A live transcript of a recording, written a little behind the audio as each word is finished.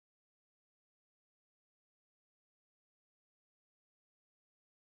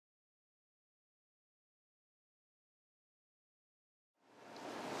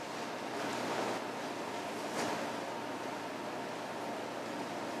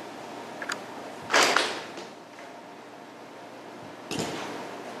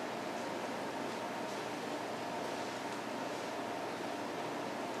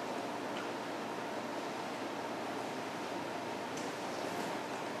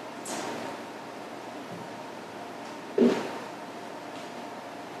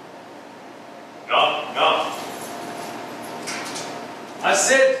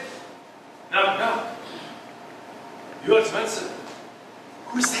said, knock, knock. You heard some answer.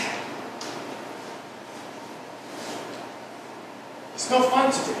 Who is there? It's no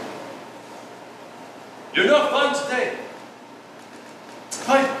fun today. You're no fun today.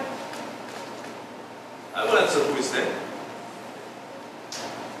 Fine. I will answer who is there.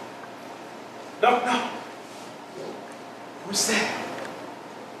 Knock, knock. Who is there?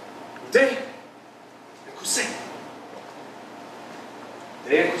 Uday and Uday.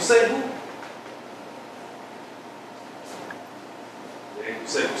 Uday and Uday who? Uday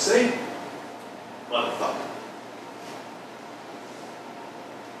and Uday? Motherfucker.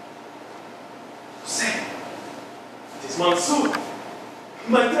 Uday. It is Mansoor,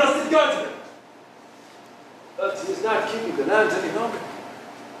 my trusted guardian. But he is not keeping the land any longer.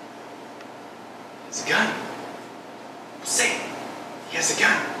 He has a gun. Uday, he has a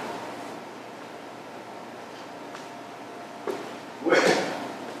gun.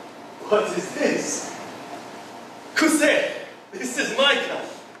 What is this? Uday, this is my gun.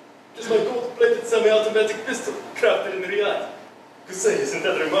 It is my gold-plated semi-automatic pistol, crafted in Riyadh. Uday, isn't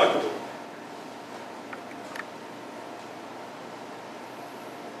that remarkable?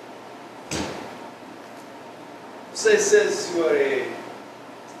 Uday says you are a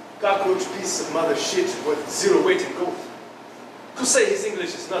cockroach piece of mother shit with zero weight in gold. Uday, his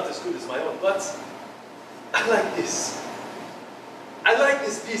English is not as good as my own, but I like this. I like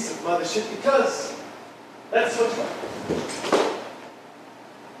this piece of mother shit because that's what you are.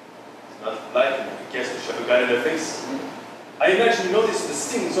 It's not like him. I guess to shove a gun in their face. I imagine you notice the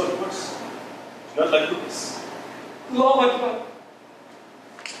sting is all worse. It's not like this. Oh my God.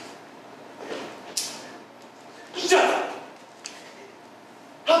 Shut up!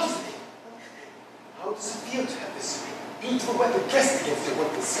 How does it feel to have this beautiful weapon pressed against your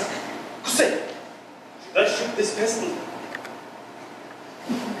weapon, son? Uday, should I shoot this pistol?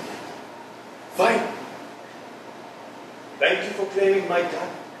 Fine. Thank you for claiming my gun.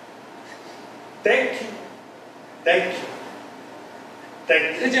 Thank you. Thank you.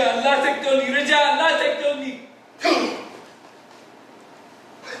 Thank you. Raja, Allah takdoni. Raja, Allah takdoni.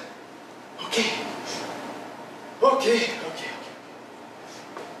 Okay. I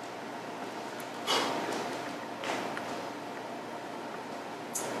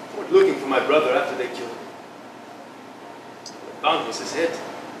went looking for my brother after they killed him. What I found was his head.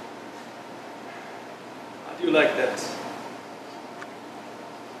 How do you like that?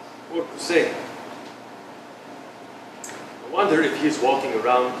 Poor Uday. I wonder if he's walking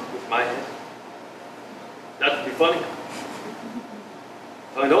around with my head. That would be funny.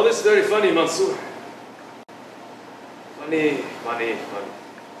 I find all this very funny, Mansoor. Funny.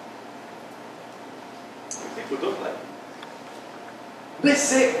 People don't like it. They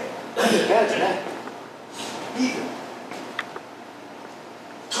say I'm a bad man. Evil.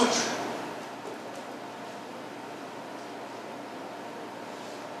 Torture.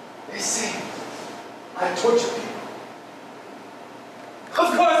 They say I torture people. Of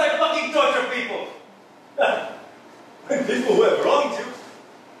course I fucking torture people! When people who have wronged you,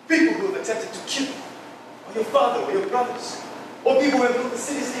 people who have attempted to kill you, or your father, or your brothers, or people who have looked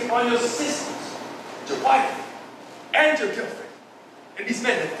assiduously on your sisters, your wife, and your girlfriend. And these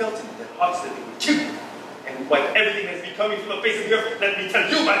men have felt in their hearts that they would kill you, and would wipe everything that's becoming from the face of the earth. Let me tell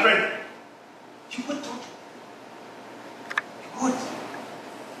you, my friend, you would torture. You would.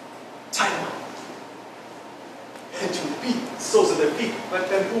 Tie them up. And you would beat the soles of their feet, like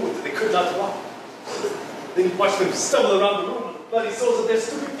bamboo until they could not walk. Then you watch them stumble around the room on the bloody soles of their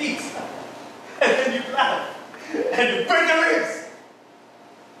stupid feet. And then you laugh. And you break their ribs.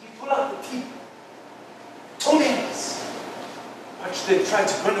 You pull out the teeth. Toenails. Watch them try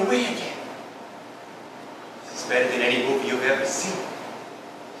to run away again. This is better than any movie you've ever seen.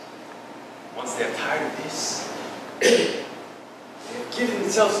 Once they're tired of this, they have given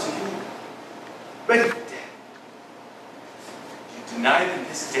themselves to you, ready for death. You deny them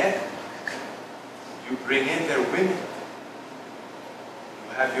this death. You bring in their women.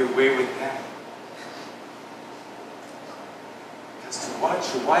 You have your way with them. Because to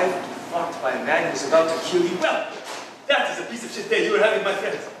watch your wife be fucked by a man who's about to kill you, well, that is a piece of shit day you were having, my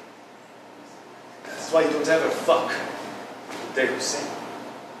friends. That's why you don't ever fuck Uday Hussein.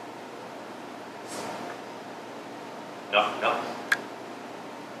 No.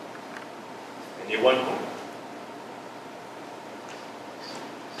 Anyone home?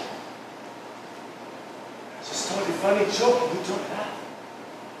 I just told you a funny joke and you don't laugh.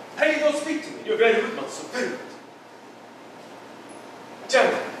 Hey, you don't speak to me. You're very rude, Mansoor. Very rude.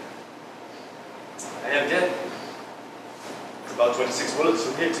 Gentlemen, I am dead. It's about 26 bullets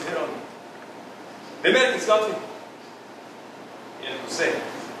from here to there on me. The Americans got me. And Hussein say.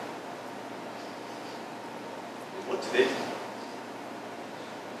 What do they do?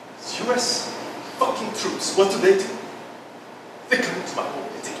 It's US fucking troops. What do? They come into my home.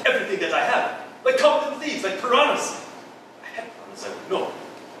 They take everything that I have. Like common thieves, like piranhas. I had piranhas, I would know.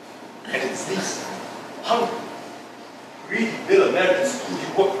 And it's these hungry, greedy little Americans who you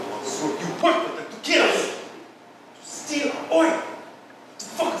work with, Mansoor. You work with them to kill us. To steal our oil. To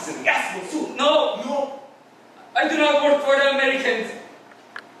fuck us in the ass, Mansoor. No! No. I do not work for the Americans.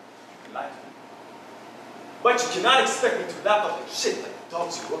 You lie to me. But you cannot expect me to lap up your shit like the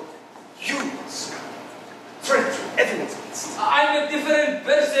dogs you work with. You, Mansoor. Friend through everyone's midst. I'm a different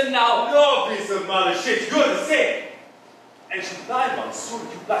person now. No piece of mother shit, you're the same. And you lie, Mansoor,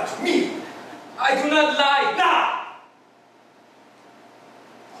 you lie to me. I do not lie. Nah!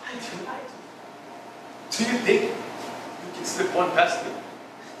 Why do you lie to me? Do you think you can slip one past me?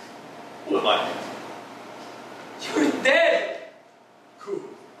 Who am I? You're dead. Cool.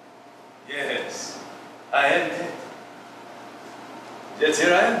 Yes, I am dead. Yet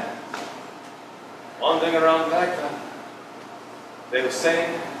here I am. Wandering around Baghdad. They were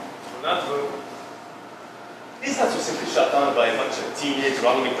saying, we're not good. These nuts were simply shot down by a bunch of teenage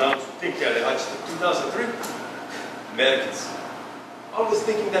Ronald McDonalds who think they're the Hajj of 2003. Americans. Always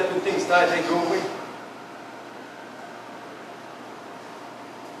thinking that when things die, they go away.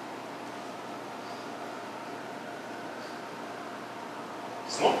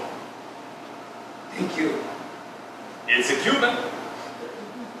 Smoke? Thank you. It's a Cuban.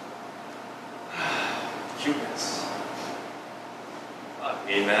 Cubans. Fuck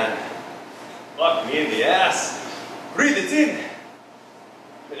me, man. Fuck me in the ass. Breathe it in.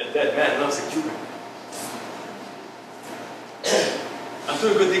 A dead man loves a Cuban. I'm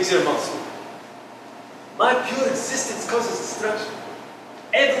doing good things here, Mansoor. My pure existence causes destruction.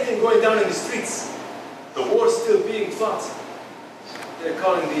 Everything going down in the streets. The war still being fought. They're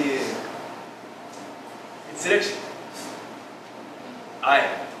calling the insurrection. I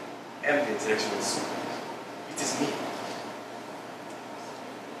am the insurrection, Mansoor. It is me.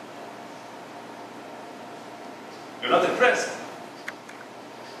 You're not impressed?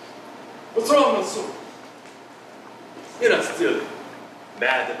 What's wrong, Mansoor? You're not still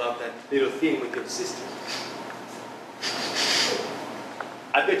mad about that little thing with your sister.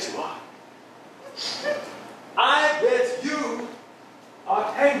 I bet you are. I bet you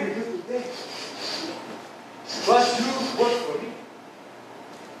are angry with Uday. But you work for me.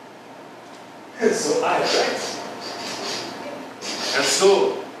 And so I write. And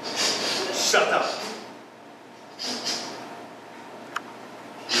so, shut up.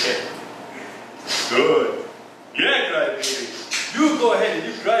 Yeah. Good. Yeah, cry, baby. You go ahead and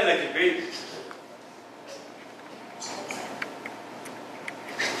you cry like a baby.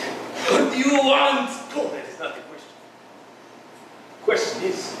 What do you want? No, that is not the question. The question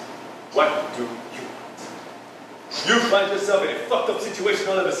is, what do you want? You find yourself in a fucked up situation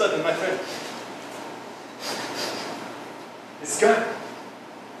all of a sudden, my friend. This gun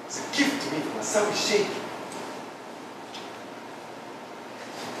was a gift to me from a Saudi sheikh.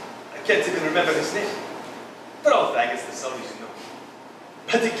 I can't even remember his name. But all faggots, the Saudis, you know.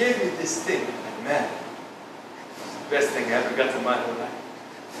 But he gave me this thing, and man, it's the best thing I ever got in my whole life.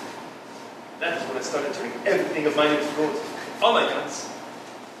 That is when I started turning everything of mine into gold. All my guns.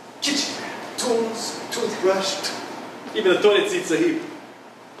 Kitchenware, tools, toothbrush, even the toilet seat, Sahib.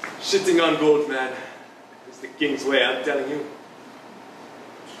 Shitting on gold, man. It's the king's way, I'm telling you.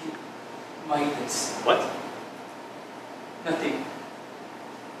 Midas. What? Nothing.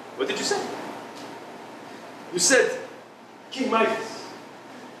 What did you say? You said King Midas.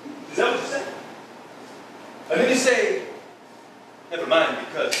 Is that what you said? And then you say, never mind,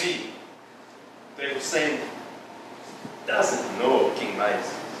 because they were saying, doesn't know King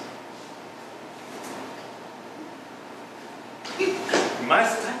Midas.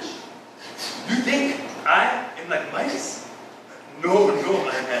 Midas touch? You think I am like Midas? No,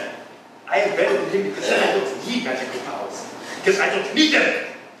 my man. I am better than him because I don't need magical powers. Because I don't need them.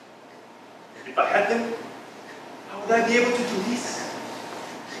 If I had them, how would I be able to do this?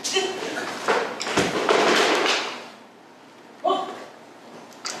 Oh.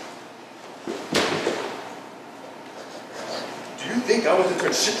 Do you think I want to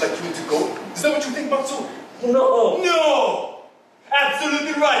turn shit like you into gold? Is that what you think, Mansoor? No. No!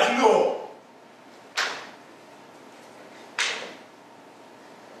 Absolutely right, no!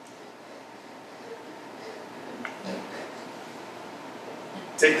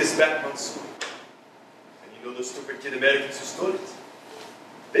 Take this back, Mansoor. And you know those stupid kid Americans who stole it?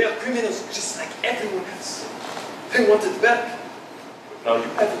 They are criminals just like everyone else. They want it back. But now you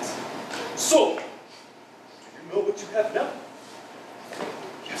have it. So, do you know what you have now?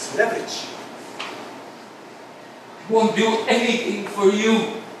 It's leverage. I won't do anything for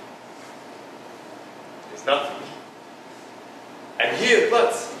you. There's nothing. I'm here,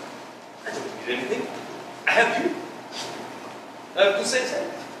 but I don't need anything. I have you. I have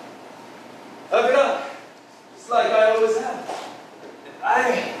Uday. I've been up, just like I always have. And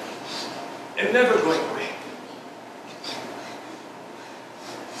I am never going away.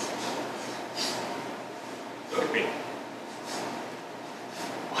 Look at me.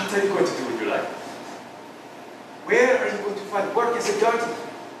 What are you going to do with your life? Where are you going to find work as a gardener?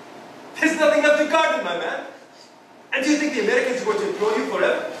 There's nothing left to garden, my man. And do you think the Americans are going to employ you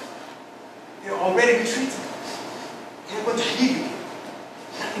forever? They're already retreating. They're going to leave you.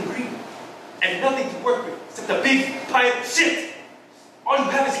 Nothing green. And nothing to work with except a big pile of shit. All you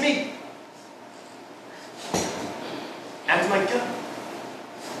have is me. And my gun.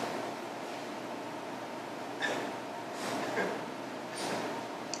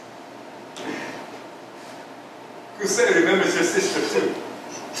 Uday remembers your sister too.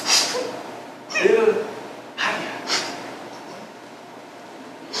 Little Haya.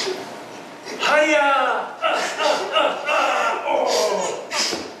 Haya! Oh!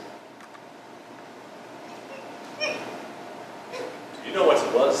 Do you know what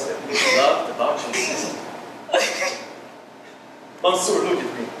it was that you loved about your sister? Mansoor, look at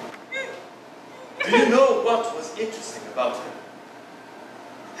me. Do you know what was interesting about her?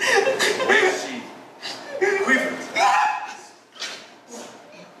 The way she quivered.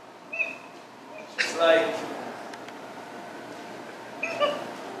 She's like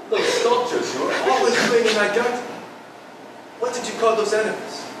those sculptures you were always doing in my garden. What did you call those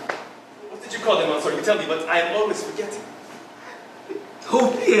animals? What did you call them, Mansoor? You tell me, but I am always forgetting.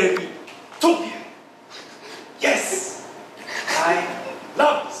 Topiary. Topiary. Yes! I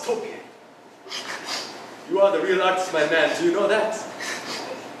love this topiary. You are the real artist, my man. Do you know that?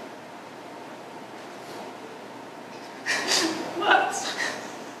 What?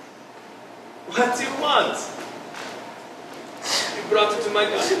 What do you want? You brought it to my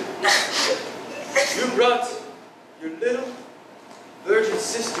garden. You brought your little virgin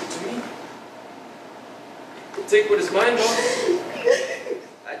sister to me. Take what is mine, boss.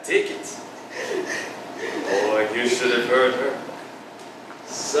 I take it. Oh, and you should have heard her.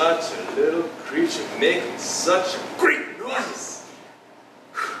 Such a little creature making such a great noise.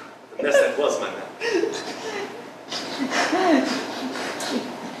 What a mess that was, my man.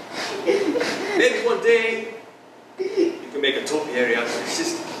 Maybe one day you can make a topiary out of your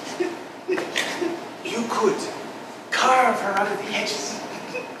sister. You could carve her out of the hedges.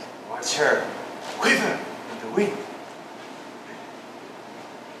 Watch her quiver in the wind.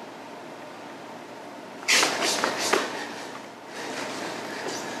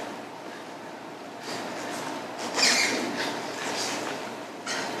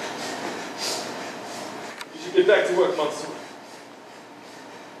 You should get back to work, Mansoor.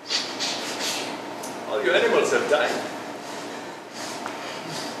 All your animals have died.